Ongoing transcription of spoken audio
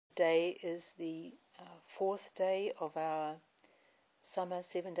Today is the fourth day of our summer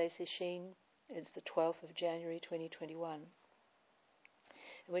 7-day session. It's the 12th of January 2021. And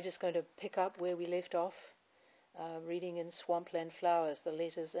we're just going to pick up where we left off, reading in Swampland Flowers, the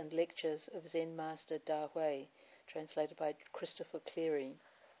letters and lectures of Zen Master Da Hui, translated by Christopher Cleary.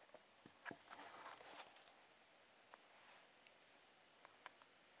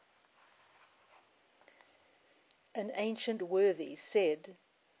 An ancient worthy said,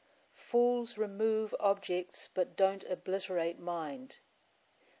 "Fools remove objects but don't obliterate mind.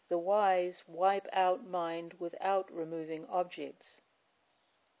 The wise wipe out mind without removing objects."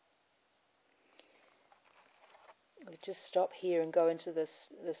 We'll just stop here and go into this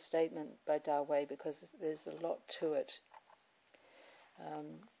statement by Da Hui because there's a lot to it.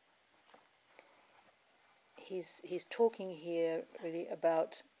 He's talking here really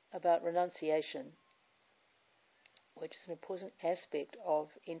about renunciation, which is an important aspect of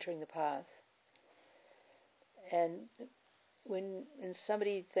entering the path. And when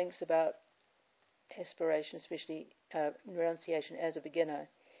somebody thinks about aspiration, especially renunciation as a beginner,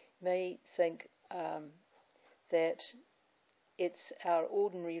 may think that it's our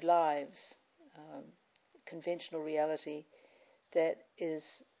ordinary lives, conventional reality, that is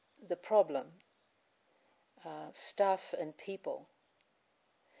the problem, stuff and people,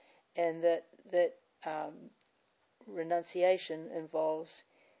 and that renunciation involves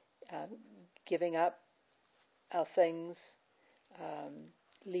giving up our things,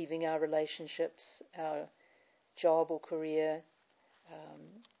 leaving our relationships, our job or career,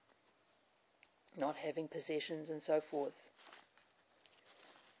 not having possessions and so forth.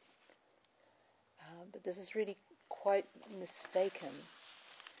 But this is really quite mistaken.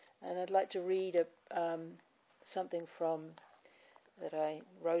 And I'd like to read something that I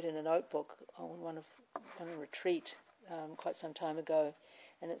wrote in a notebook on a retreat quite some time ago,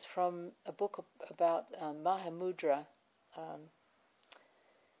 and it's from a book about Mahamudra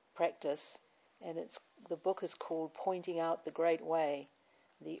practice, and the book is called Pointing Out the Great Way.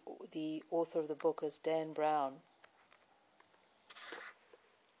 The author of the book is Dan Brown.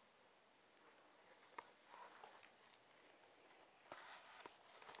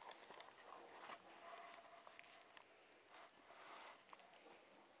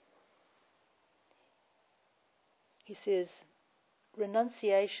 He says,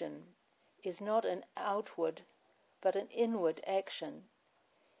 "Renunciation is not an outward but an inward action.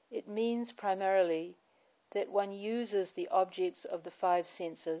 It means primarily that one uses the objects of the five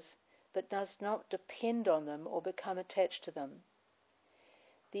senses but does not depend on them or become attached to them.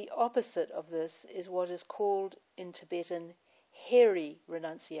 The opposite of this is what is called in Tibetan hairy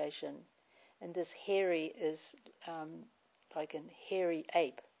renunciation, and this hairy is like a hairy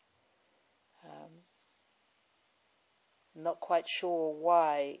ape. I'm not quite sure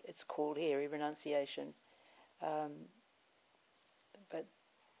why it's called hairy renunciation, but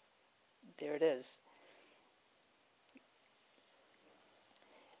there it is.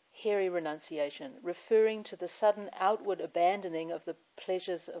 Hairy renunciation, referring to the sudden outward abandoning of the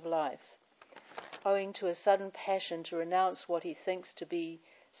pleasures of life. Owing to a sudden passion to renounce what he thinks to be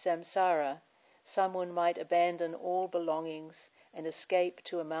samsara, someone might abandon all belongings and escape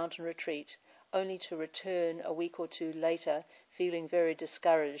to a mountain retreat, only to return a week or two later feeling very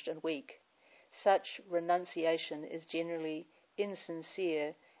discouraged and weak. Such renunciation is generally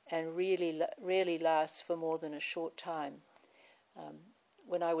insincere and rarely lasts for more than a short time.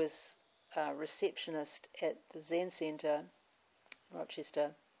 When I was a receptionist at the Zen Centre in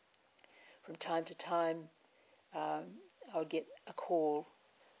Rochester, from time to time I would get a call,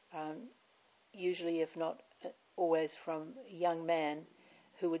 usually if not always from a young man,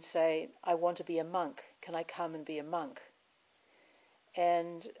 who would say, "I want to be a monk. Can I come and be a monk?"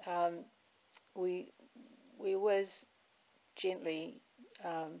 And we always gently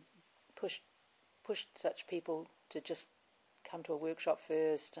pushed such people to just come to a workshop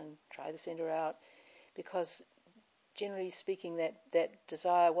first and try the centre out, because generally speaking that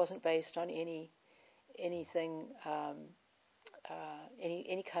desire wasn't based on anything,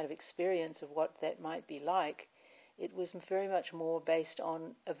 any kind of experience of what that might be like. It was very much more based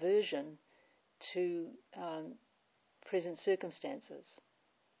on aversion to present circumstances,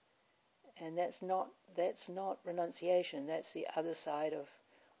 and that's not renunciation. That's the other side of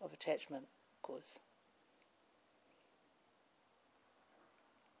attachment, of course.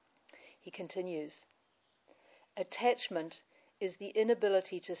 He continues, "Attachment is the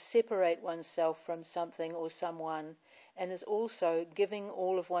inability to separate oneself from something or someone, and is also giving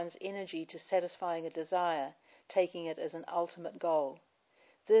all of one's energy to satisfying a desire, taking it as an ultimate goal.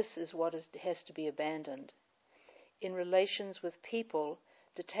 This is what has to be abandoned. In relations with people,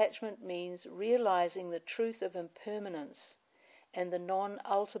 Detachment means realizing the truth of impermanence and the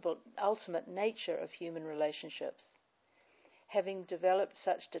non-ultimate nature of human relationships. Having developed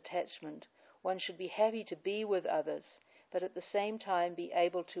such detachment, one should be happy to be with others, but at the same time be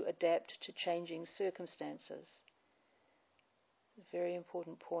able to adapt to changing circumstances. A very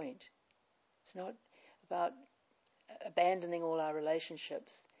important point. It's not about abandoning all our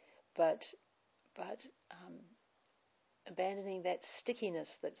relationships, but abandoning that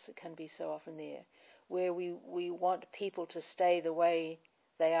stickiness that can be so often there, where we want people to stay the way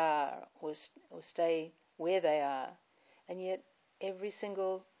they are or stay where they are, and yet every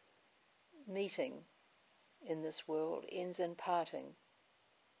single meeting in this world ends in parting.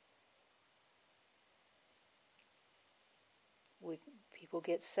 People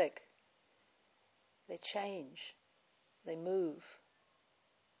get sick, they change, they move,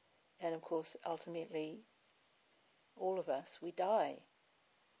 and of course ultimately all of us, we die.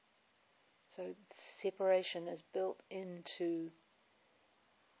 So separation is built into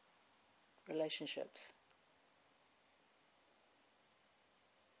relationships.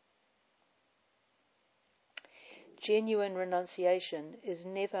 Genuine renunciation is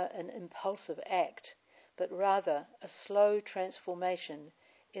never an impulsive act, but rather a slow transformation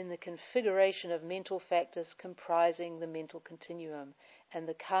in the configuration of mental factors comprising the mental continuum and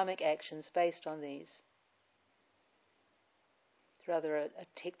the karmic actions based on these. It's rather a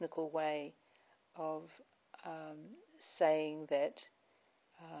technical way of saying that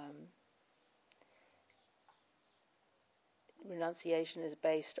renunciation is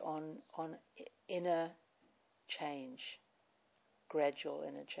based on inner change, gradual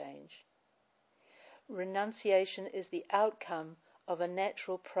inner change. Renunciation is the outcome of a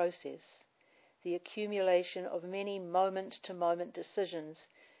natural process, the accumulation of many moment-to-moment decisions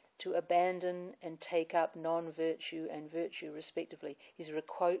to abandon and take up non-virtue and virtue respectively. He's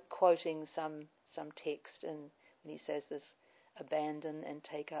quoting some text when he says this, abandon and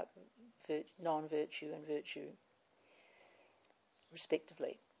take up non-virtue and virtue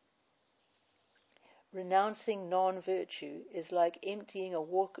respectively. Renouncing non-virtue is like emptying a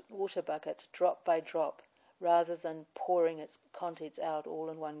water bucket drop by drop rather than pouring its contents out all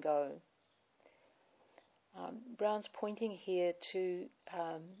in one go. Brown's pointing here to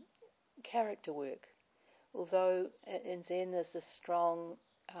character work. Although in Zen there's this strong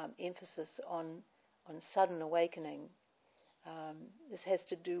emphasis on sudden awakening, this has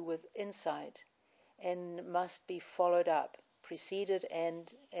to do with insight and must be followed up, preceded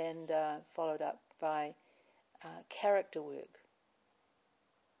and followed up by character work,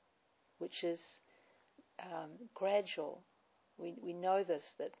 which is gradual. We know this,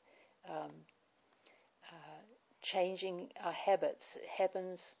 that changing our habits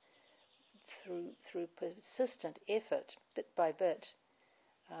happens through persistent effort, bit by bit.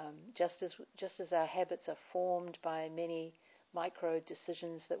 Just as our habits are formed by many micro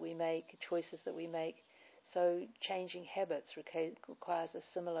decisions that we make, choices that we make, so changing habits requires a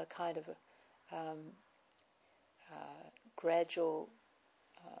similar kind of gradual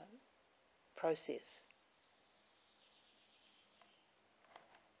process.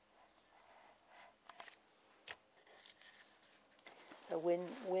 So when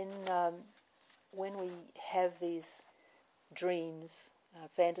we have these dreams,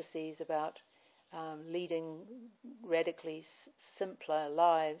 fantasies about leading radically simpler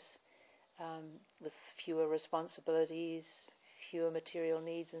lives with fewer responsibilities, fewer material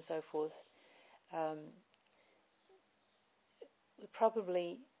needs, and so forth, we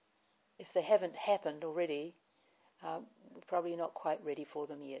probably, if they haven't happened already, we're probably not quite ready for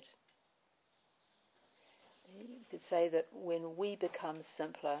them yet. You could say that when we become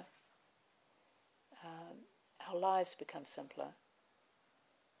simpler, our lives become simpler.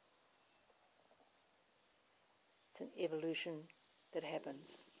 It's an evolution that happens.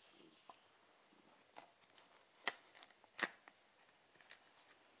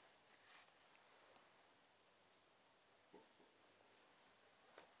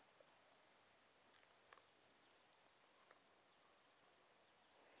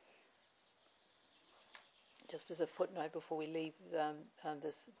 Just as a footnote before we leave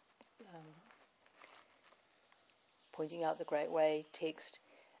this pointing out the Great Way text,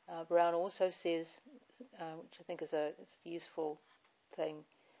 Brown also says, which I think is a useful thing,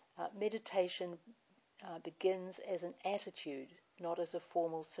 meditation begins as an attitude, not as a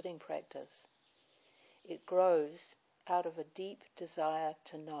formal sitting practice. It grows out of a deep desire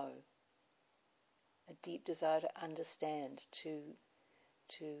to know, a deep desire to understand, to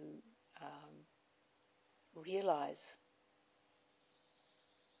realize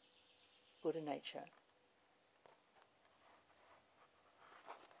Buddha nature.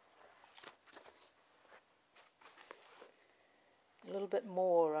 a little bit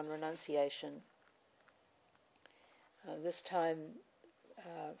more on renunciation. This time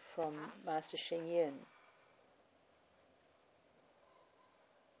from Master Sheng Yen.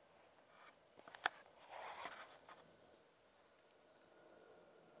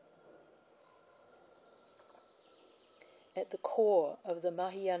 At the core of the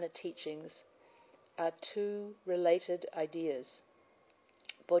Mahayana teachings are two related ideas,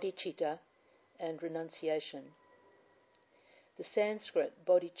 bodhicitta and renunciation. The Sanskrit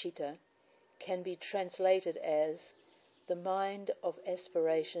bodhicitta can be translated as the mind of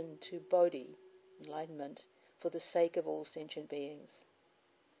aspiration to bodhi, enlightenment, for the sake of all sentient beings.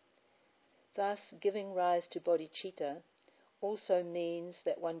 Thus, giving rise to bodhicitta also means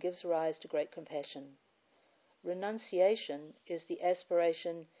that one gives rise to great compassion. Renunciation is the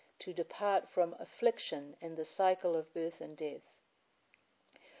aspiration to depart from affliction and the cycle of birth and death.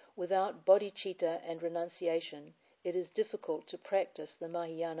 Without bodhicitta and renunciation, it is difficult to practice the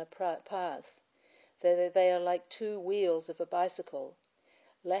Mahayana path. They are like two wheels of a bicycle.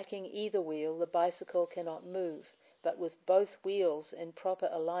 Lacking either wheel, the bicycle cannot move, but with both wheels in proper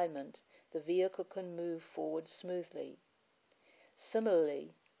alignment, the vehicle can move forward smoothly.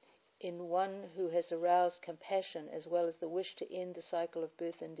 Similarly, in one who has aroused compassion as well as the wish to end the cycle of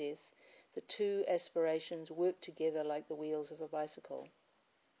birth and death, the two aspirations work together like the wheels of a bicycle.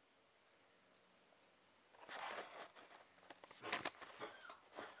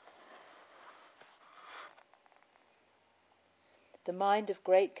 The mind of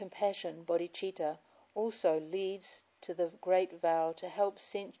great compassion, bodhicitta, also leads to the great vow to help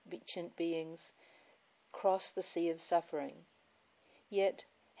sentient beings cross the sea of suffering. Yet,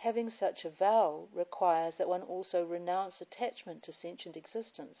 having such a vow requires that one also renounce attachment to sentient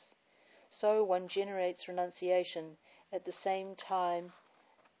existence. So one generates renunciation at the same time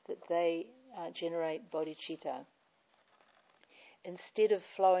that they generate bodhicitta. Instead of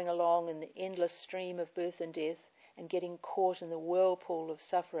flowing along in the endless stream of birth and death and getting caught in the whirlpool of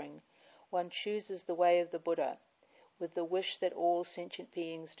suffering, one chooses the way of the Buddha, with the wish that all sentient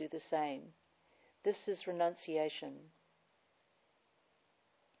beings do the same. This is renunciation.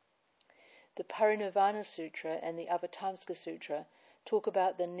 The Parinirvana Sutra and the Avatamsaka Sutra talk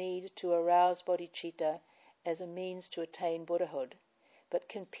about the need to arouse bodhicitta as a means to attain Buddhahood, but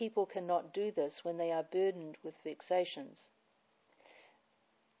people cannot do this when they are burdened with vexations.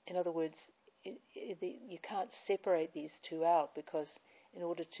 In other words, you can't separate these two out, because in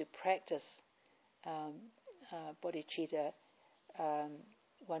order to practice bodhicitta,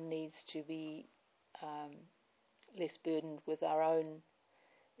 one needs to be less burdened with our own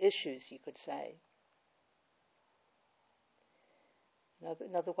issues, you could say.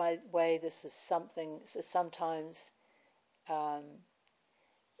 Another way this is sometimes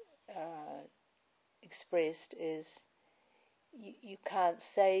expressed is you can't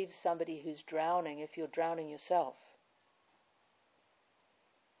save somebody who's drowning if you're drowning yourself.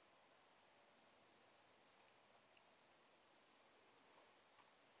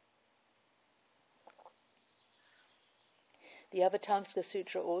 The Avatamsaka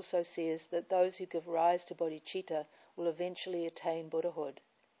Sutra also says that those who give rise to bodhicitta will eventually attain Buddhahood.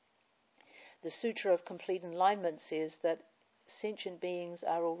 The Sutra of Complete Enlightenment says that sentient beings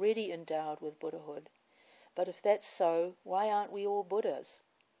are already endowed with Buddhahood. But if that's so, why aren't we all Buddhas?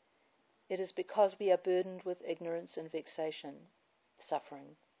 It is because we are burdened with ignorance and vexation,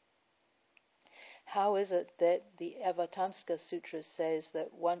 suffering. How is it that the Avatamsaka Sutra says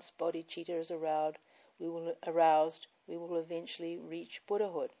that once bodhicitta is aroused, we will eventually reach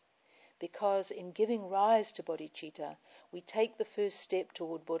Buddhahood? Because in giving rise to bodhicitta, we take the first step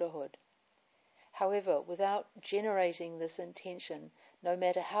toward Buddhahood. However, without generating this intention, no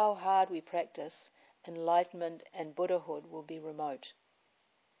matter how hard we practice, enlightenment and Buddhahood will be remote.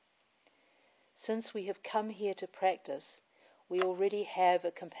 Since we have come here to practice, we already have a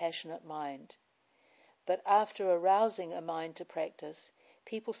compassionate mind. But after arousing a mind to practice,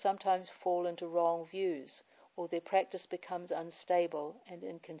 people sometimes fall into wrong views, or their practice becomes unstable and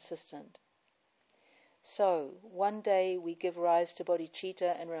inconsistent. So, one day we give rise to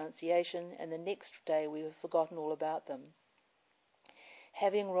bodhicitta and renunciation, and the next day we have forgotten all about them.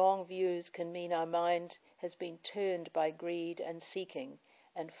 Having wrong views can mean our mind has been turned by greed and seeking,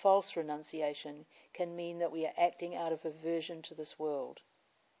 and false renunciation can mean that we are acting out of aversion to this world.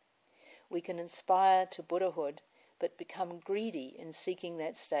 We can aspire to Buddhahood, but become greedy in seeking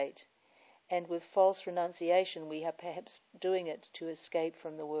that state, and with false renunciation we are perhaps doing it to escape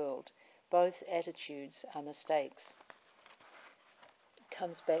from the world. Both attitudes are mistakes. It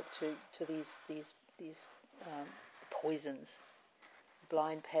comes back to these poisons,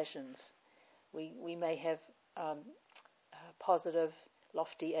 blind passions. We may have positive,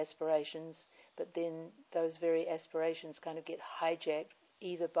 lofty aspirations, but then those very aspirations kind of get hijacked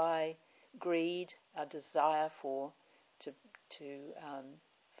either by greed, our desire to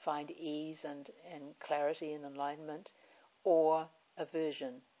find ease and clarity and enlightenment, or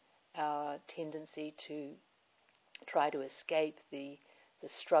aversion, our tendency to try to escape the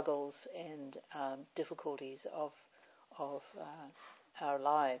struggles and difficulties of our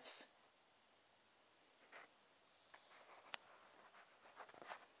lives.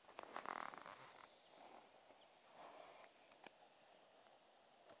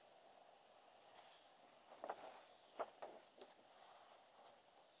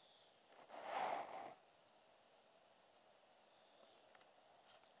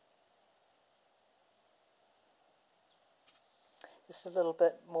 Just a little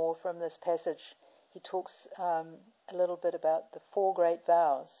bit more from this passage. He talks a little bit about the 4 great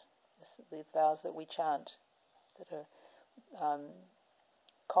vows, the vows that we chant, that are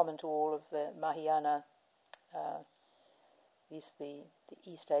common to all of the Mahayana, the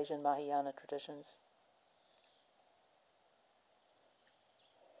East Asian Mahayana traditions.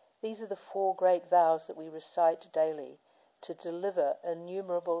 These are the 4 great vows that we recite daily: to deliver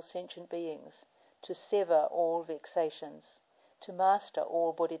innumerable sentient beings, to sever all vexations, to master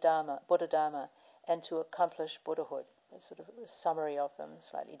all Buddhadharma, and to accomplish Buddhahood. That's sort of a summary of them,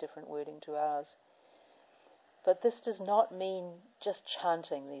 slightly different wording to ours. But this does not mean just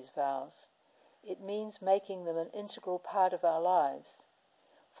chanting these vows. It means making them an integral part of our lives.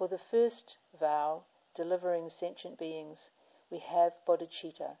 For the first vow, delivering sentient beings, we have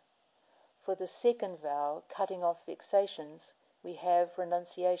bodhicitta. For the second vow, cutting off vexations, we have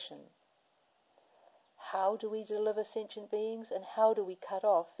renunciation. How do we deliver sentient beings, and how do we cut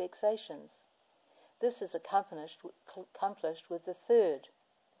off vexations? This is accomplished with the third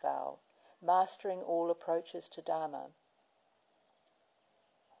vow, mastering all approaches to Dharma,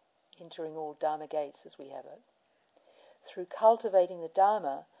 entering all Dharma gates as we have it. Through cultivating the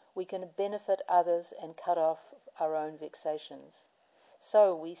Dharma, we can benefit others and cut off our own vexations.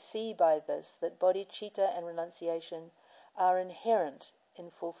 So we see by this that bodhicitta and renunciation are inherent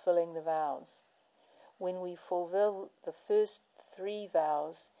in fulfilling the vows. When we fulfill the first 3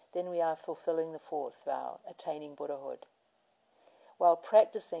 vows, then we are fulfilling the 4th vow, attaining Buddhahood. While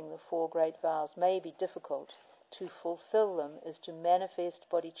practicing the 4 great vows may be difficult, to fulfill them is to manifest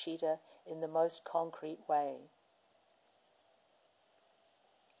bodhicitta in the most concrete way.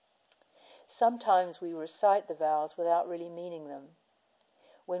 Sometimes we recite the vows without really meaning them.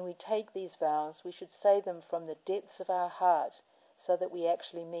 When we take these vows, we should say them from the depths of our heart so that we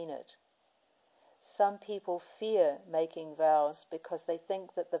actually mean it. Some people fear making vows because they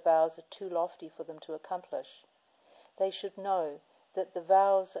think that the vows are too lofty for them to accomplish. They should know that the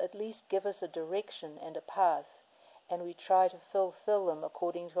vows at least give us a direction and a path, and we try to fulfill them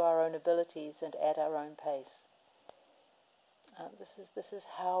according to our own abilities and at our own pace. This is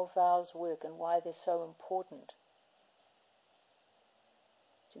how vows work and why they're so important.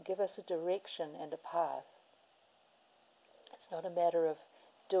 To give us a direction and a path. It's not a matter of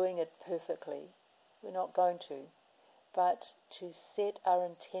doing it perfectly. We're not going to. But to set our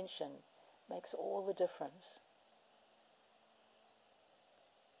intention makes all the difference.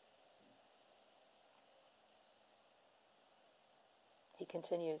 He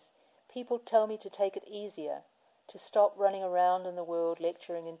continues, people tell me to take it easier, to stop running around in the world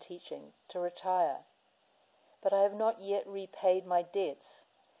lecturing and teaching, to retire. But I have not yet repaid my debts,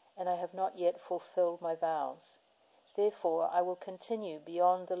 and I have not yet fulfilled my vows. Therefore, I will continue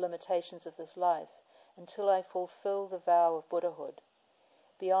beyond the limitations of this life until I fulfill the vow of Buddhahood.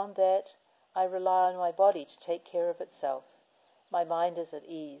 Beyond that, I rely on my body to take care of itself. My mind is at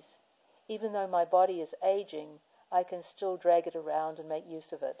ease. Even though my body is aging, I can still drag it around and make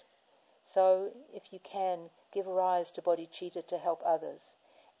use of it. So, if you can, give rise to bodhicitta to help others.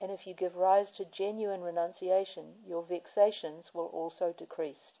 And if you give rise to genuine renunciation, your vexations will also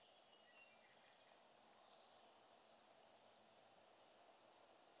decrease.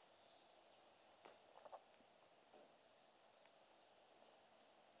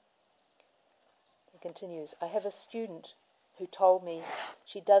 He continues, I have a student who told me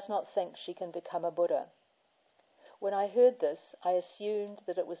she does not think she can become a Buddha. When I heard this, I assumed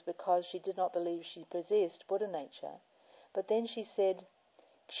that it was because she did not believe she possessed Buddha nature. But then she said,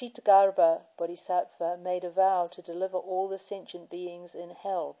 Kshitigarbha Bodhisattva made a vow to deliver all the sentient beings in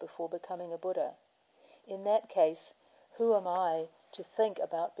hell before becoming a Buddha. In that case, who am I to think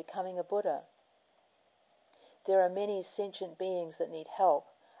about becoming a Buddha? There are many sentient beings that need help.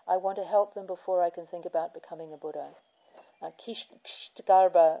 I want to help them before I can think about becoming a Buddha.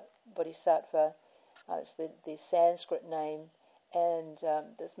 Kshitigarbha Bodhisattva, it's the Sanskrit name and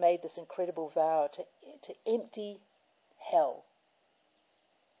has made this incredible vow to empty hell.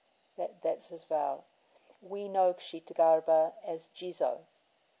 That's his vow. We know Kshitigarbha as Jizo.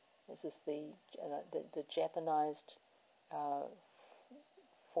 This is the Japanized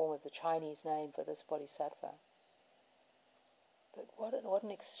form of the Chinese name for this bodhisattva. But what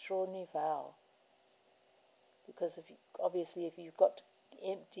an extraordinary vow! Because obviously, if you've got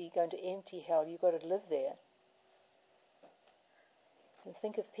going to empty hell, you've got to live there. And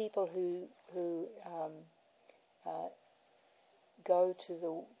think of people who go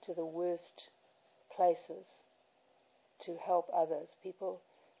to the worst places to help others. People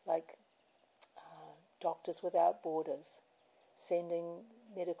like Doctors Without Borders, sending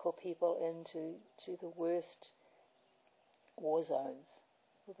medical people into the worst war zones,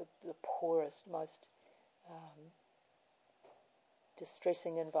 the poorest, most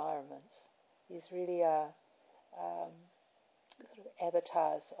distressing environments. These really are sort of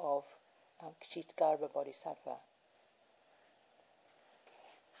avatars of Kshitigarbha Bodhisattva.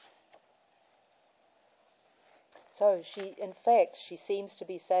 So in fact, she seems to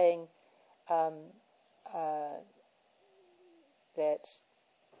be saying that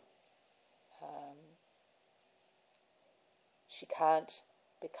she can't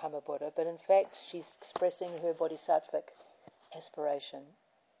become a Buddha, but in fact she's expressing her bodhisattvic aspiration.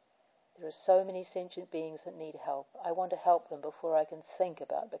 There are so many sentient beings that need help. I want to help them before I can think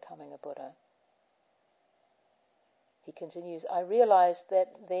about becoming a Buddha. He continues, I realized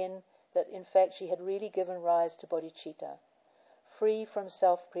that in fact she had really given rise to bodhicitta. Free from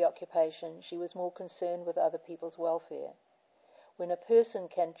self-preoccupation, she was more concerned with other people's welfare. When a person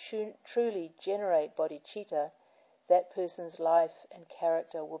can truly generate bodhicitta, that person's life and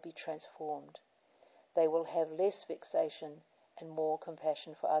character will be transformed. They will have less vexation and more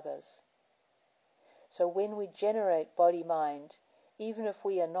compassion for others. So when we generate body-mind, even if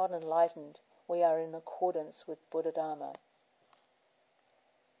we are not enlightened, we are in accordance with Buddha Dharma.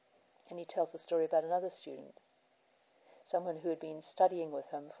 And he tells the story about another student, someone who had been studying with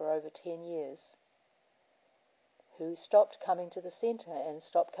him for over 10 years, who stopped coming to the centre and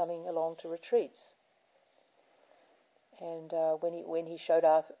stopped coming along to retreats. And when he showed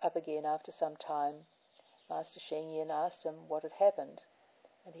up again after some time, Master Sheng Yen asked him what had happened,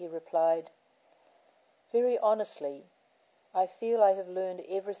 and he replied, very honestly, I feel I have learned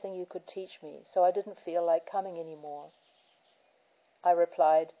everything you could teach me, so I didn't feel like coming anymore. I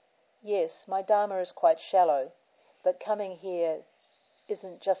replied, yes, my Dharma is quite shallow, but coming here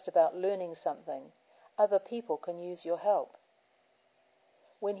isn't just about learning something. Other people can use your help.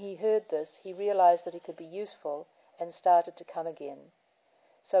 When he heard this, he realized that he could be useful and started to come again.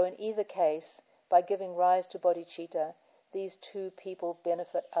 So in either case, by giving rise to bodhicitta, these two people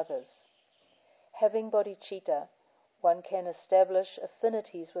benefit others. Having bodhicitta, one can establish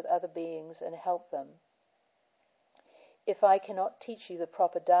affinities with other beings and help them. If I cannot teach you the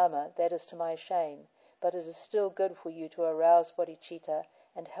proper Dharma, that is to my shame, but it is still good for you to arouse bodhicitta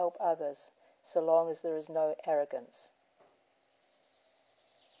and help others, so long as there is no arrogance.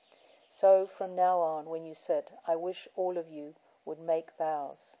 So from now on, when you sit, I wish all of you would make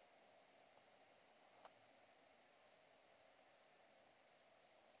vows.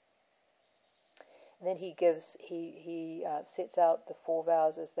 And then he sets out the 4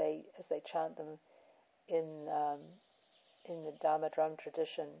 vows as they chant them in the Dharma drum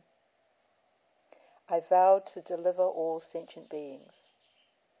tradition. I vow to deliver all sentient beings.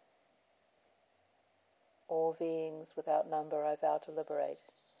 All beings without number I vow to liberate.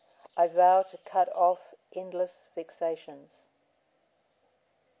 I vow to cut off endless vexations.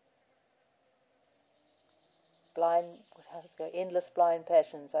 Endless blind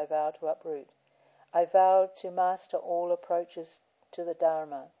passions I vow to uproot. I vow to master all approaches to the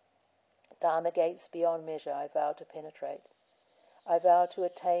Dharma. Dharma gates beyond measure I vow to penetrate. I vow to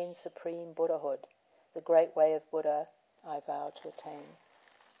attain supreme Buddhahood. The great way of Buddha I vow to attain.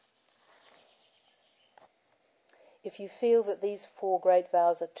 If you feel that these 4 great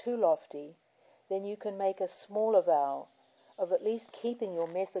vows are too lofty, then you can make a smaller vow of at least keeping your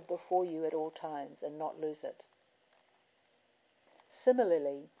method before you at all times and not lose it.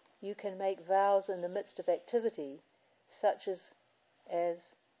 Similarly, you can make vows in the midst of activity, such as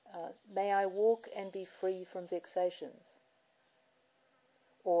may I walk and be free from vexations.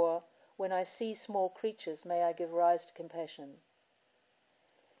 Or, when I see small creatures, may I give rise to compassion.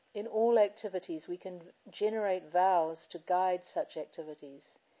 In all activities, we can generate vows to guide such activities.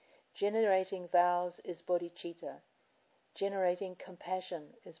 Generating vows is bodhicitta. Generating compassion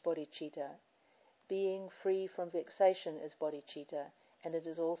is bodhicitta. Being free from vexation is bodhicitta, and it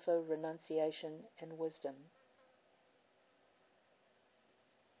is also renunciation and wisdom.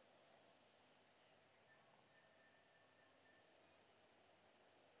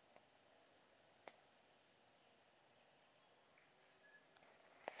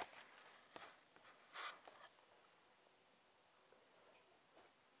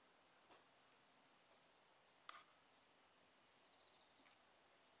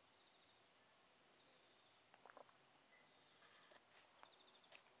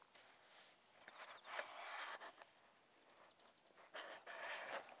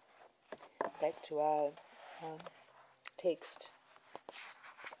 back to our text.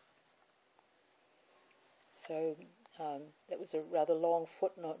 So that was a rather long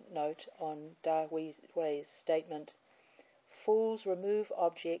footnote on Da Hui's statement, "Fools remove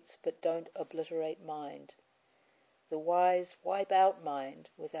objects but don't obliterate mind. The wise wipe out mind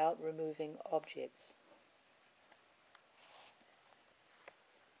without removing objects."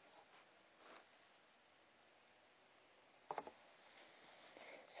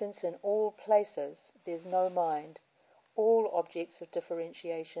 Since in all places there's no mind, all objects of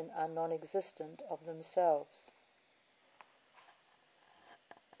differentiation are non-existent of themselves.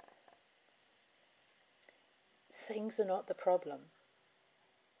 Things are not the problem.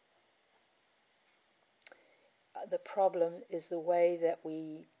 The problem is the way that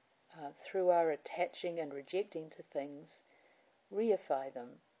we, through our attaching and rejecting to things, reify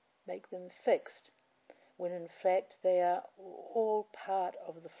them, make them fixed, when in fact they are all part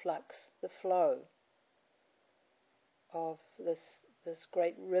of the flux, the flow of this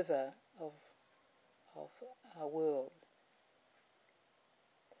great river of our world.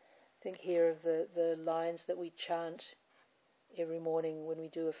 Think here of the lines that we chant every morning when we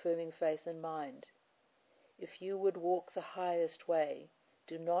do affirming faith in mind. If you would walk the highest way,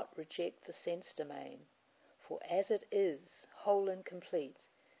 do not reject the sense domain, for as it is, whole and complete,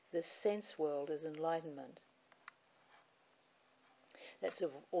 this sense world is enlightenment. That's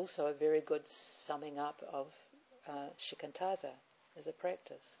also a very good summing up of shikantaza as a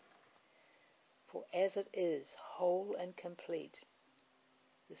practice. For as it is, whole and complete,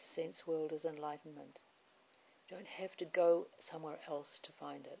 this sense world is enlightenment. You don't have to go somewhere else to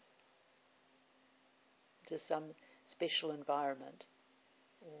find it, to some special environment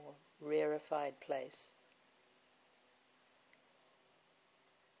or rarefied place.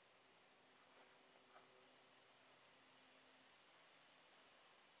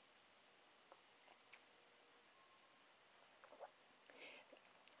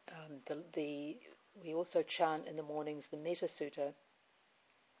 We also chant in the mornings the Metta Sutta,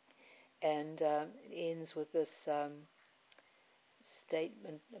 and it ends with this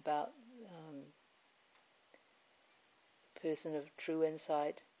statement about person of true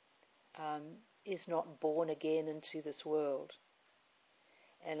insight is not born again into this world.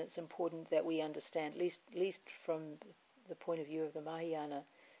 And it's important that we understand, at least from the point of view of the Mahayana,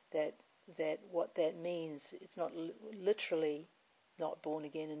 that what that means, it's not literally not born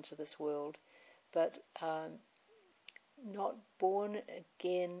again into this world, but not born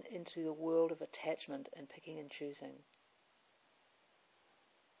again into the world of attachment and picking and choosing.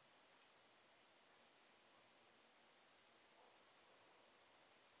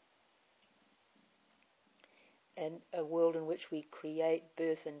 And a world in which we create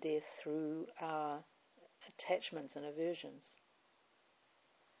birth and death through our attachments and aversions.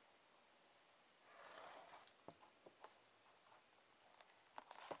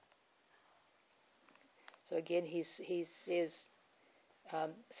 So again, he says,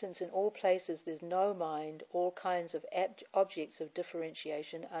 since in all places there's no mind, all kinds of objects of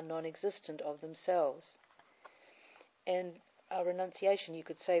differentiation are non-existent of themselves. And our renunciation, you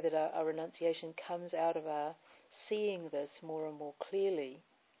could say that our renunciation comes out of our seeing this more and more clearly,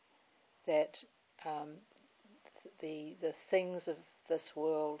 that the things of this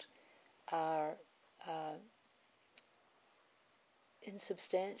world are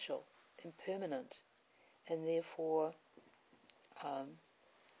insubstantial, impermanent, and therefore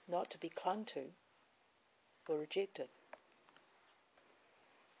not to be clung to or rejected.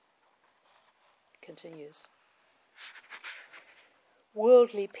 Continues.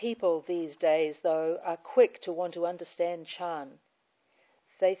 Worldly people these days, though, are quick to want to understand Chan.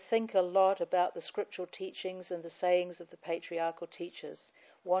 They think a lot about the scriptural teachings and the sayings of the patriarchal teachers,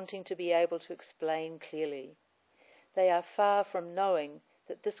 wanting to be able to explain clearly. They are far from knowing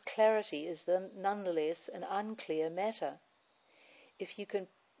that this clarity is nonetheless an unclear matter. If you can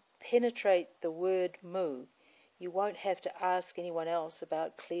penetrate the word mu, you won't have to ask anyone else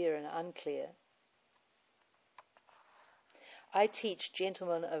about clear and unclear. I teach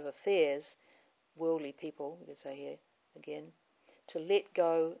gentlemen of affairs, worldly people, we could say here again, to let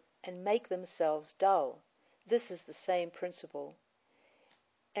go and make themselves dull. This is the same principle.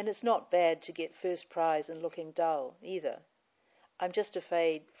 And it's not bad to get first prize in looking dull either. I'm just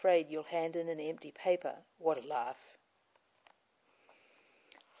afraid you'll hand in an empty paper. What a laugh.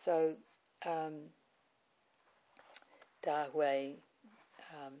 So, Da Hui,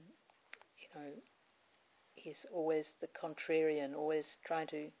 he's always the contrarian, always trying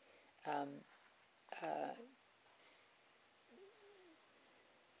to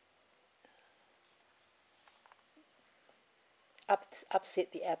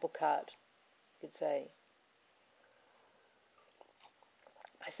upset the apple cart. could say,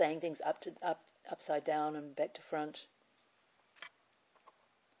 by saying things upside down and back to front.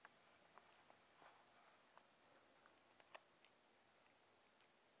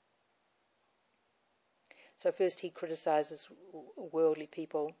 So first he criticizes worldly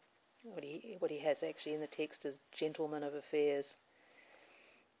people. What he has actually in the text is gentlemen of affairs.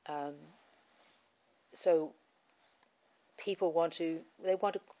 So people want a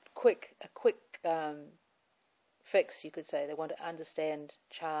quick fix, you could say. They want to understand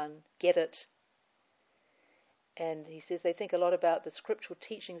Chan, get it. And he says they think a lot about the scriptural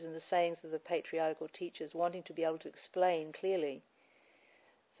teachings and the sayings of the patriarchal teachers, wanting to be able to explain clearly.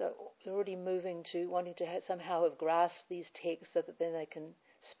 So they're already moving to wanting to somehow have grasped these texts so that then they can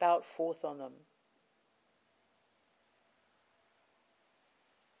spout forth on them.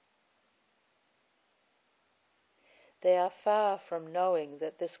 They are far from knowing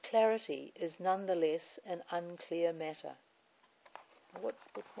that this clarity is nonetheless an unclear matter. What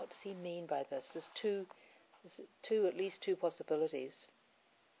does he mean by this? There's at least two possibilities.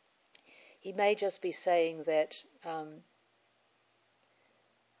 He may just be saying that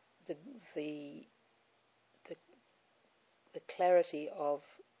the clarity of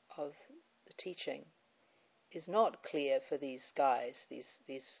the teaching is not clear for these guys,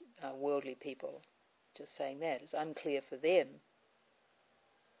 these worldly people. Just saying that it's unclear for them,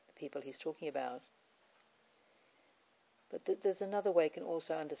 the people he's talking about. But there's another way you can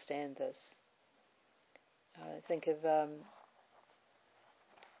also understand this. Think of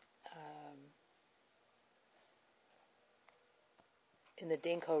in the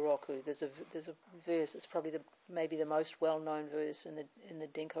Denko Roku, there's a verse. It's probably maybe the most well-known verse in the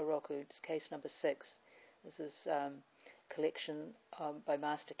Denko Roku. It's case number 6. This is collection by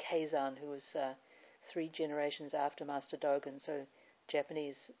Master Keizan, who was 3 generations after Master Dogen, so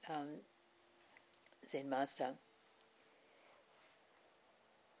Japanese Zen master.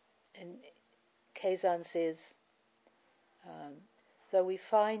 And Keizan says, though we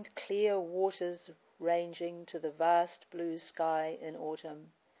find clear waters ranging to the vast blue sky in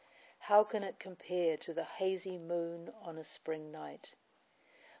autumn, how can it compare to the hazy moon on a spring night?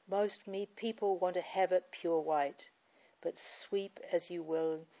 Most people want to have it pure white, but sweep as you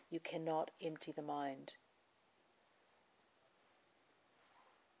will, you cannot empty the mind.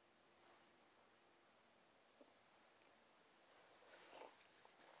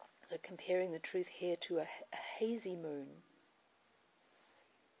 So comparing the truth here to a hazy moon.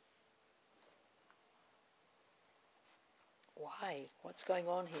 Why? What's going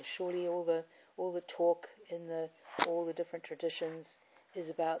on here? Surely all the talk in all the different traditions is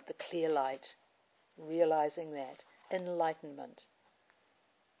about the clear light, realizing that, enlightenment.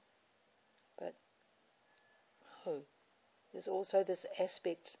 But there's also this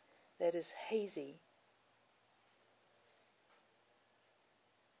aspect that is hazy.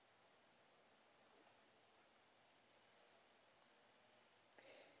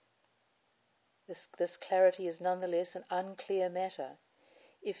 This clarity is nonetheless an unclear matter.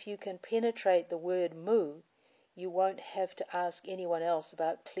 If you can penetrate the word mu, you won't have to ask anyone else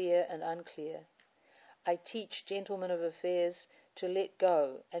about clear and unclear. I teach gentlemen of affairs to let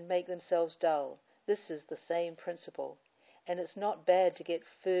go and make themselves dull. This is the same principle. And it's not bad to get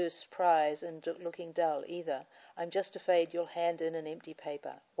first prize and looking dull either. I'm just afraid you'll hand in an empty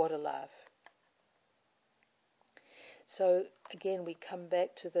paper. What a laugh. So again, we come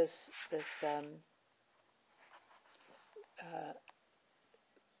back to this a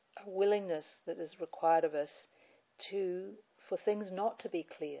willingness that is required of us for things not to be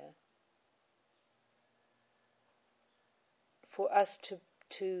clear, for us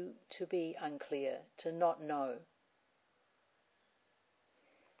to be unclear, to not know.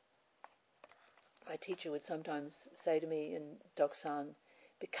 My teacher would sometimes say to me in Doksan,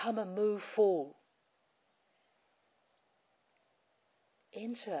 become a mu fool.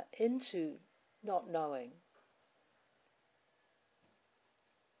 Enter into not knowing.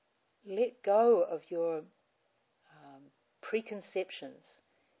 Let go of your preconceptions,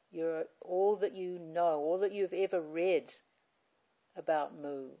 all that you know, all that you've ever read about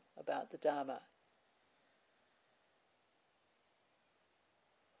mu, about the Dharma.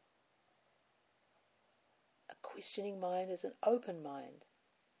 A questioning mind is an open mind.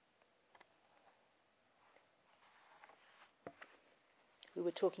 We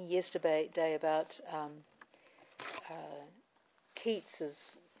were talking yesterday about Keats's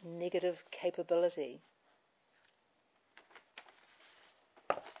negative capability.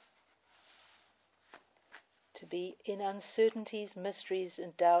 To be in uncertainties, mysteries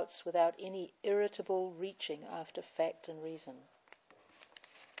and doubts without any irritable reaching after fact and reason.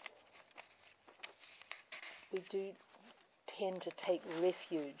 we do tend to take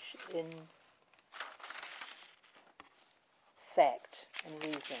refuge in fact and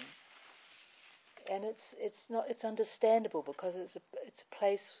reason, and it's understandable, because it's a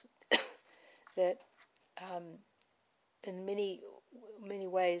place that in many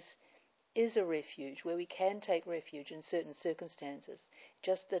ways is a refuge, where we can take refuge in certain circumstances,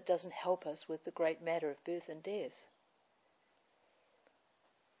 just that doesn't help us with the great matter of birth and death.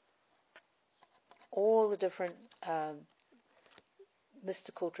 All the different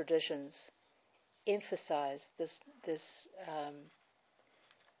mystical traditions emphasize this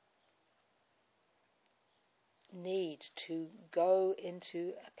need to go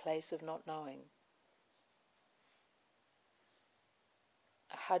into a place of not knowing.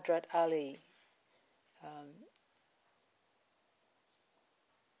 Hadrat Ali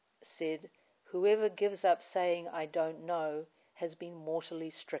said, "Whoever gives up saying I don't know has been mortally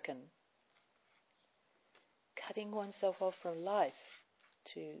stricken." Cutting oneself off from life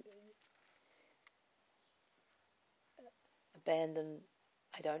to abandon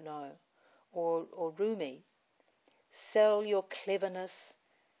I don't know. Or Rumi, "Sell your cleverness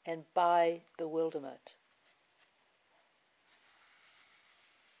and buy bewilderment."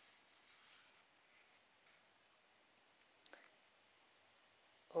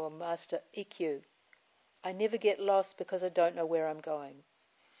 Or Master Ikkyu, "I never get lost because I don't know where I'm going."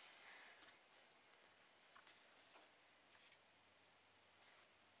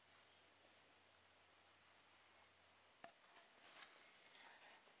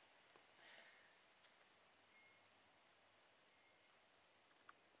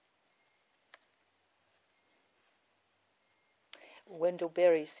 Wendell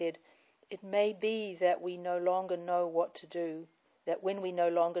Berry said, "It may be that we no longer know what to do, that when we no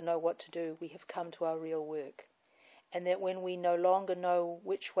longer know what to do, we have come to our real work, and that when we no longer know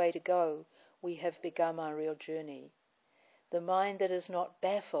which way to go, we have begun our real journey. The mind that is not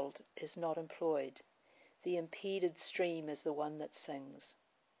baffled is not employed. The impeded stream is the one that sings."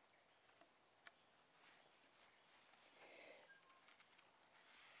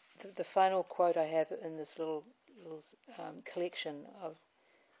 The final quote I have in this little collection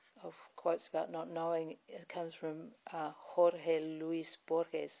of quotes about not knowing, it comes from Jorge Luis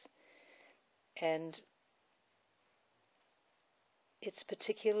Borges, and it's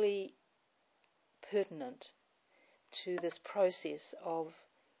particularly pertinent to this process of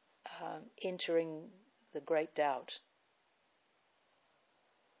entering the great doubt.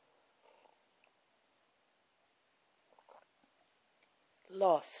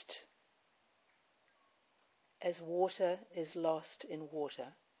 Lost, as water is lost in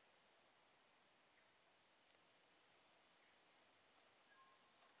water.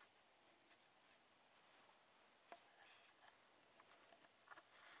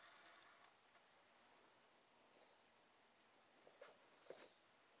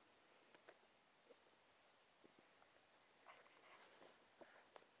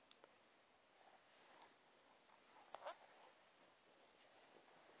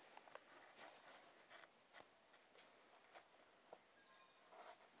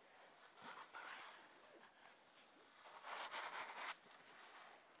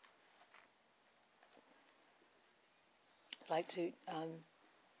 I'd like to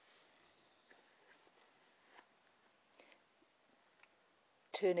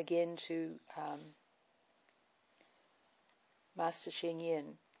turn again to Master Sheng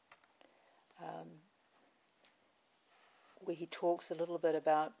Yen, where he talks a little bit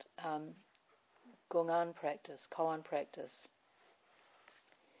about Gongan practice, koan practice,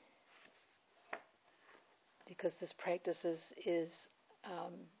 because this practice is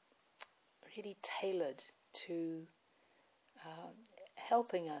really tailored to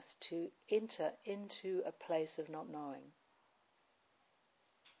helping us to enter into a place of not knowing.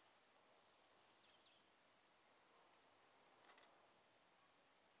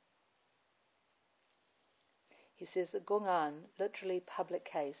 He says that Gongan, literally public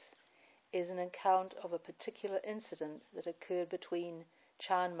case, is an account of a particular incident that occurred between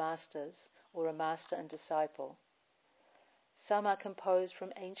Chan masters, or a master and disciple. Some are composed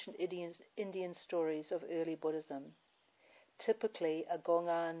from ancient Indian stories of early Buddhism. Typically, a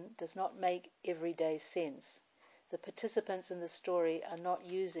Gongan does not make everyday sense. The participants in the story are not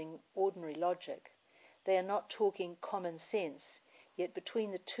using ordinary logic. They are not talking common sense, yet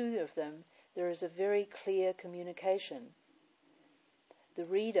between the two of them there is a very clear communication. The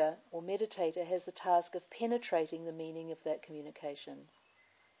reader or meditator has the task of penetrating the meaning of that communication.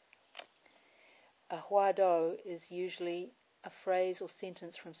 A huado is usually a phrase or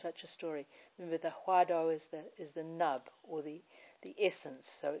sentence from such a story. Remember, the huado is the nub or the essence.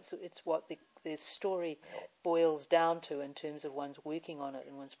 So it's what the story boils down to in terms of one's working on it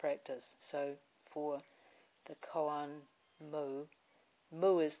and one's practice. So for the koan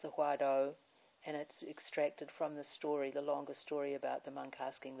mu is the huado, and it's extracted from the story, the longer story about the monk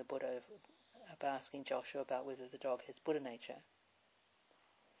asking the Buddha, about asking Joshua about whether the dog has Buddha nature.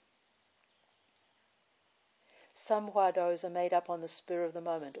 Some huados are made up on the spur of the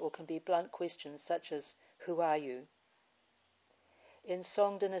moment or can be blunt questions such as, "Who are you?" In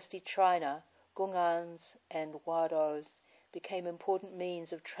Song Dynasty China, gongans and huados became important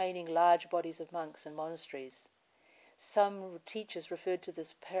means of training large bodies of monks in monasteries. Some teachers referred to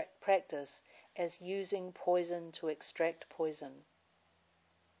this practice as using poison to extract poison.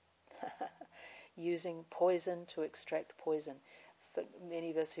 Using poison to extract poison.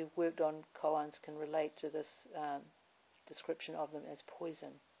 Many of us who've worked on koans can relate to this description of them as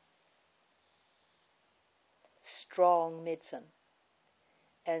poison. Strong medicine.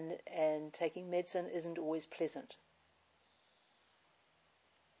 And taking medicine isn't always pleasant.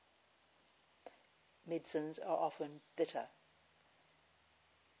 Medicines are often bitter.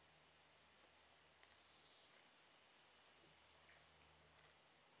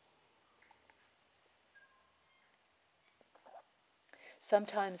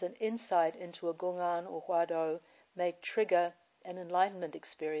 Sometimes an insight into a gongan or huado may trigger an enlightenment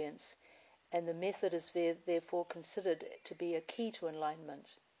experience, and the method is therefore considered to be a key to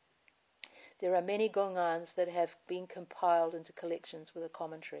enlightenment. There are many gongans that have been compiled into collections with a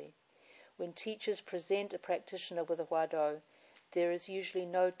commentary. When teachers present a practitioner with a huado, there is usually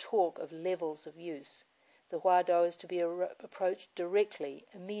no talk of levels of use. The huado is to be approached directly,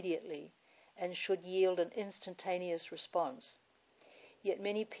 immediately, and should yield an instantaneous response. Yet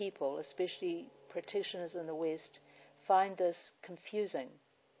many people, especially practitioners in the West, find this confusing.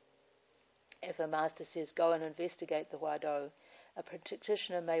 If a master says, "Go and investigate the huado," a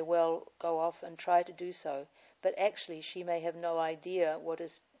practitioner may well go off and try to do so, but actually she may have no idea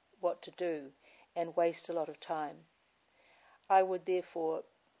what to do and waste a lot of time. I would therefore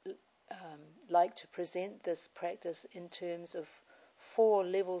like to present this practice in terms of 4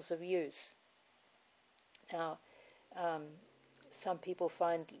 levels of use. Now, some people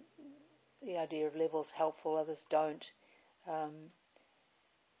find the idea of levels helpful, others don't.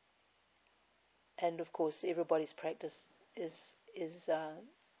 And of course, everybody's practice is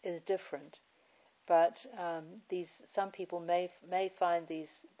different. But some people may find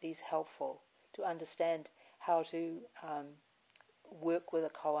these helpful to understand how to work with a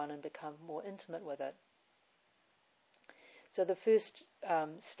koan and become more intimate with it. So the first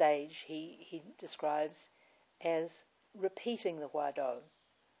stage he describes as repeating the huado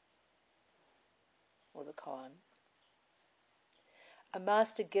or the koan. A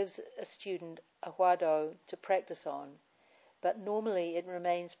master gives a student a huado to practice on, but normally it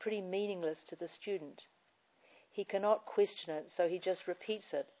remains pretty meaningless to the student. He cannot question it, so he just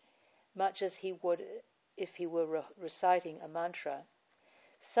repeats it, much as he would if he were reciting a mantra.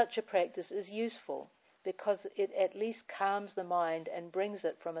 Such a practice is useful because it at least calms the mind and brings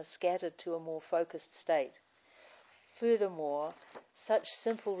it from a scattered to a more focused state. Furthermore, such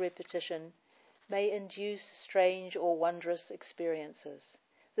simple repetition may induce strange or wondrous experiences.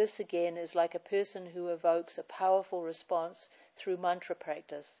 This again is like a person who evokes a powerful response through mantra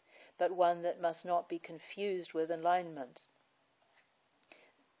practice, but one that must not be confused with enlightenment.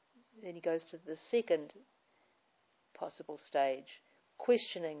 Then he goes to the second possible stage,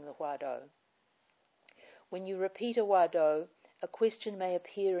 questioning the huado. When you repeat a huado, a question may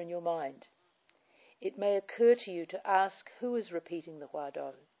appear in your mind. It may occur to you to ask who is repeating the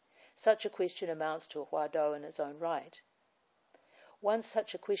huado. Such a question amounts to a huado in its own right. Once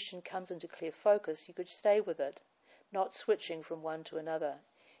such a question comes into clear focus, you could stay with it, not switching from one to another.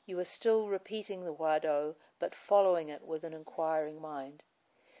 You are still repeating the huado, but following it with an inquiring mind.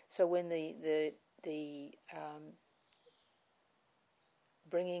 So when the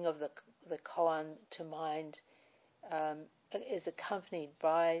bringing of the koan to mind is accompanied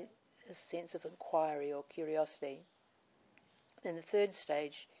by a sense of inquiry or curiosity. Then the third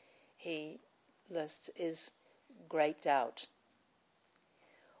stage he lists is great doubt.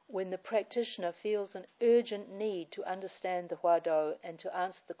 When the practitioner feels an urgent need to understand the huado and to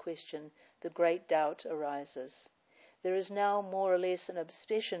answer the question, the great doubt arises. There is now more or less an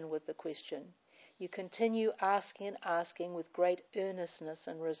obsession with the question. You continue asking and asking with great earnestness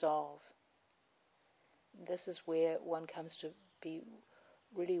and resolve. This is where one comes to be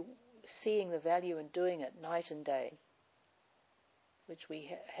really seeing the value in doing it night and day, which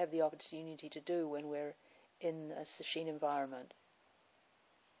we have the opportunity to do when we're in a sesshin environment.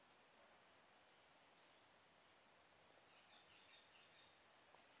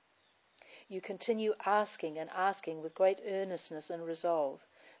 You continue asking and asking with great earnestness and resolve.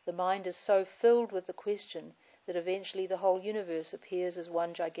 The mind is so filled with the question that eventually the whole universe appears as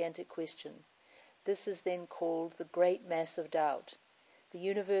one gigantic question. This is then called the great mass of doubt. The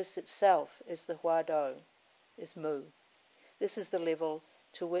universe itself is the Huado, is Mu. This is the level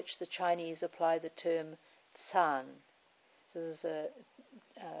to which the Chinese apply the term San. So this is a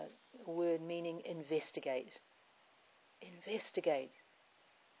word meaning investigate. Investigate.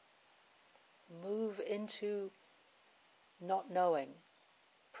 Move into not knowing,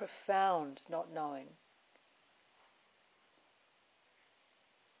 profound not knowing.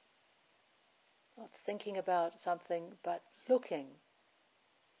 Not thinking about something, but looking.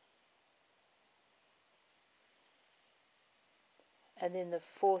 And then the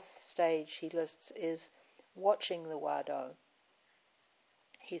fourth stage he lists is watching the Huado.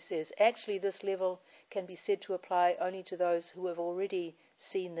 He says, actually this level can be said to apply only to those who have already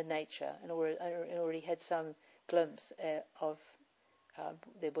seen the nature and already had some glimpse of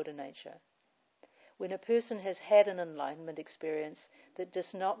their Buddha nature. When a person has had an enlightenment experience, that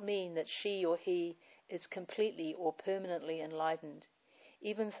does not mean that she or he is completely or permanently enlightened.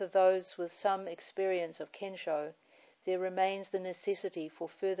 Even for those with some experience of Kensho, there remains the necessity for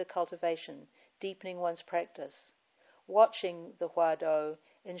further cultivation, deepening one's practice. Watching the Huado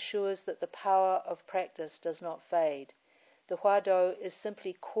ensures that the power of practice does not fade. The Huado is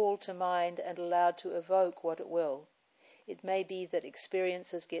simply called to mind and allowed to evoke what it will. It may be that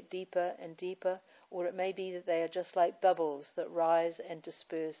experiences get deeper and deeper, or it may be that they are just like bubbles that rise and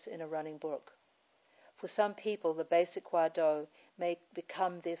disperse in a running brook. For some people, the basic Huado may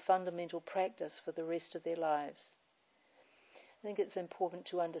become their fundamental practice for the rest of their lives. I think it's important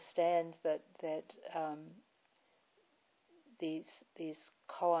to understand that these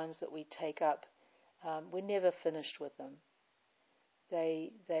koans that we take up, we're never finished with them.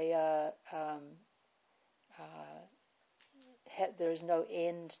 They are there is no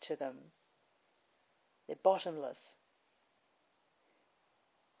end to them. They're bottomless.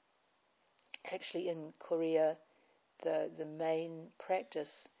 Actually, in Korea, the main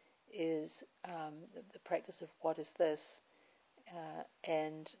practice is the practice of what is this,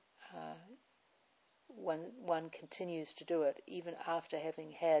 and one continues to do it even after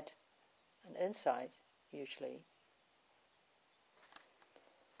having had an insight, usually.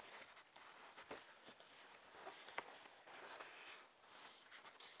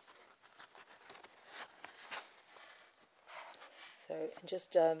 So,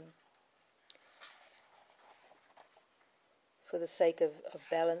 just for the sake of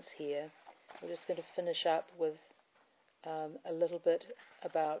balance here, we're just going to finish up with a little bit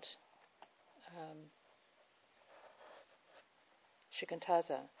about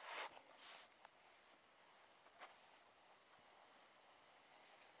Shikantaza.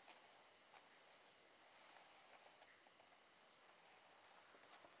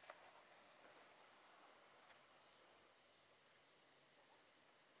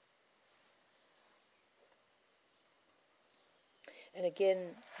 And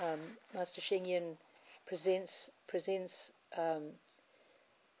again, Master Sheng Yen presents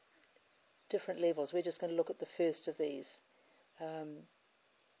different levels. We're just going to look at the first of these. I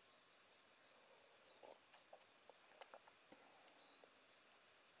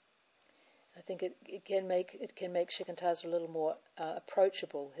think it can make Shikantaza a little more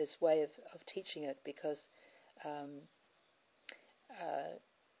approachable, his way of teaching it, because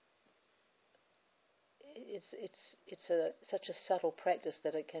it's such a subtle practice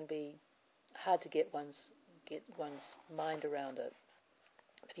that it can be hard to get one's mind around it.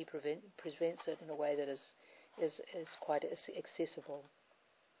 But he presents it in a way that is quite accessible.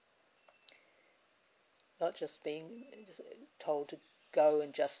 Not just being told to go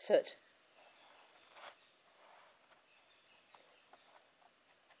and just sit.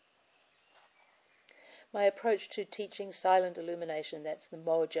 My approach to teaching silent illumination, that's the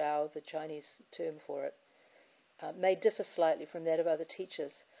Mo Jiao, the Chinese term for it, may differ slightly from that of other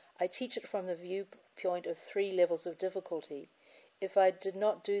teachers. I teach it from the viewpoint of 3 levels of difficulty. If I did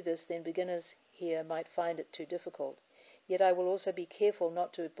not do this, then beginners here might find it too difficult. Yet I will also be careful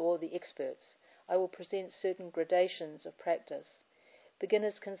not to bore the experts. I will present certain gradations of practice.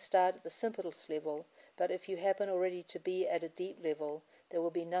 Beginners can start at the simplest level, but if you happen already to be at a deep level, there will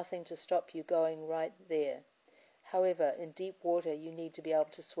be nothing to stop you going right there. However, in deep water you need to be able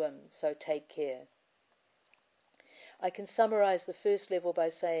to swim, so take care. I can summarize the first level by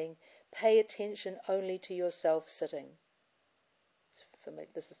saying, pay attention only to yourself sitting. For me,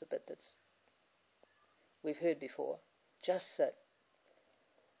 this is the bit that's we've heard before. Just sit.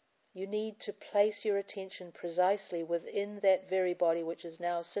 You need to place your attention precisely within that very body which is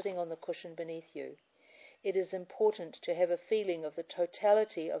now sitting on the cushion beneath you. It is important to have a feeling of the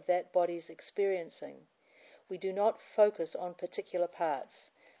totality of that body's experiencing. We do not focus on particular parts,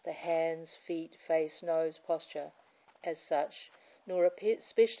 the hands, feet, face, nose, posture, as such, nor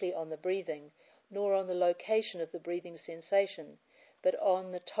especially on the breathing, nor on the location of the breathing sensation, but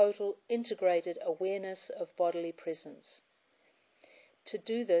on the total integrated awareness of bodily presence. To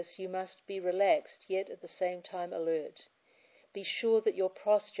do this, you must be relaxed, yet at the same time alert. Be sure that your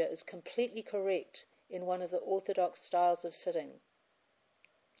posture is completely correct in one of the orthodox styles of sitting.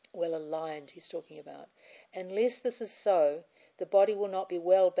 Well aligned, he's talking about. Unless this is so, the body will not be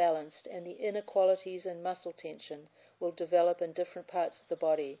well balanced, and the inequalities and muscle tension will develop in different parts of the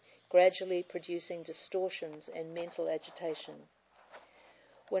body, gradually producing distortions and mental agitation.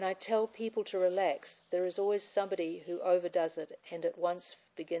 When I tell people to relax, there is always somebody who overdoes it and at once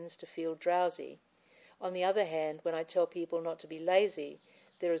begins to feel drowsy. On the other hand, when I tell people not to be lazy,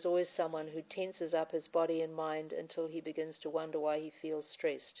 there is always someone who tenses up his body and mind until he begins to wonder why he feels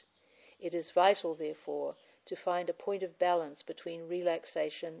stressed. It is vital, therefore, to find a point of balance between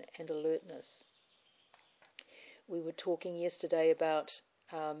relaxation and alertness. We were talking yesterday about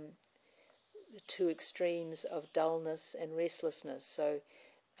the two extremes of dullness and restlessness. So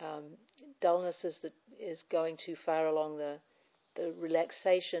dullness is going too far along the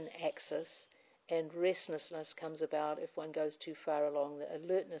relaxation axis, and restlessness comes about if one goes too far along the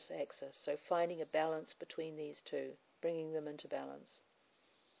alertness axis. So finding a balance between these two, bringing them into balance.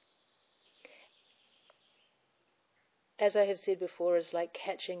 As I have said before, is like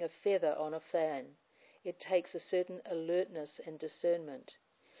catching a feather on a fan. It takes a certain alertness and discernment.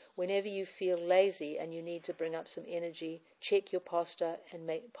 Whenever you feel lazy and you need to bring up some energy, check your posture and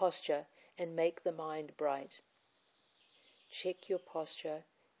make the mind bright. Check your posture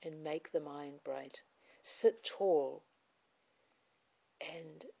and make the mind bright. Sit tall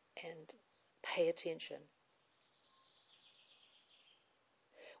and pay attention.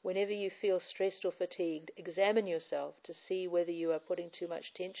 Whenever you feel stressed or fatigued, examine yourself to see whether you are putting too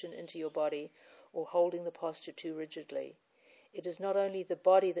much tension into your body or holding the posture too rigidly. It is not only the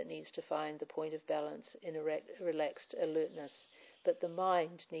body that needs to find the point of balance in a relaxed alertness, but the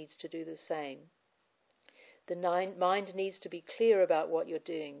mind needs to do the same. The mind needs to be clear about what you're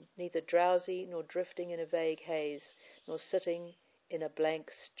doing, neither drowsy nor drifting in a vague haze, nor sitting in a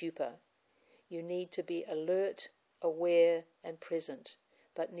blank stupor. You need to be alert, aware, and present,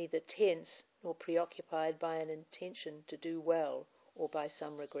 but neither tense nor preoccupied by an intention to do well or by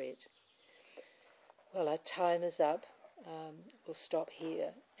some regret. Well, our time is up. We'll stop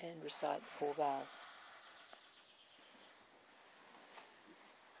here and recite the 4 vows.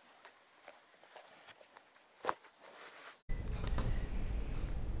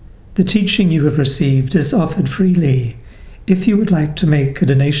 The teaching you have received is offered freely. If you would like to make a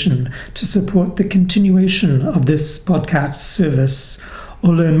donation to support the continuation of this podcast service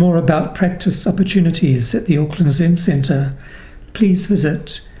or learn more about practice opportunities at the Auckland Zen Centre, please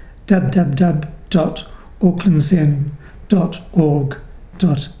visit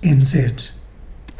www.aucklandzen.org.nz.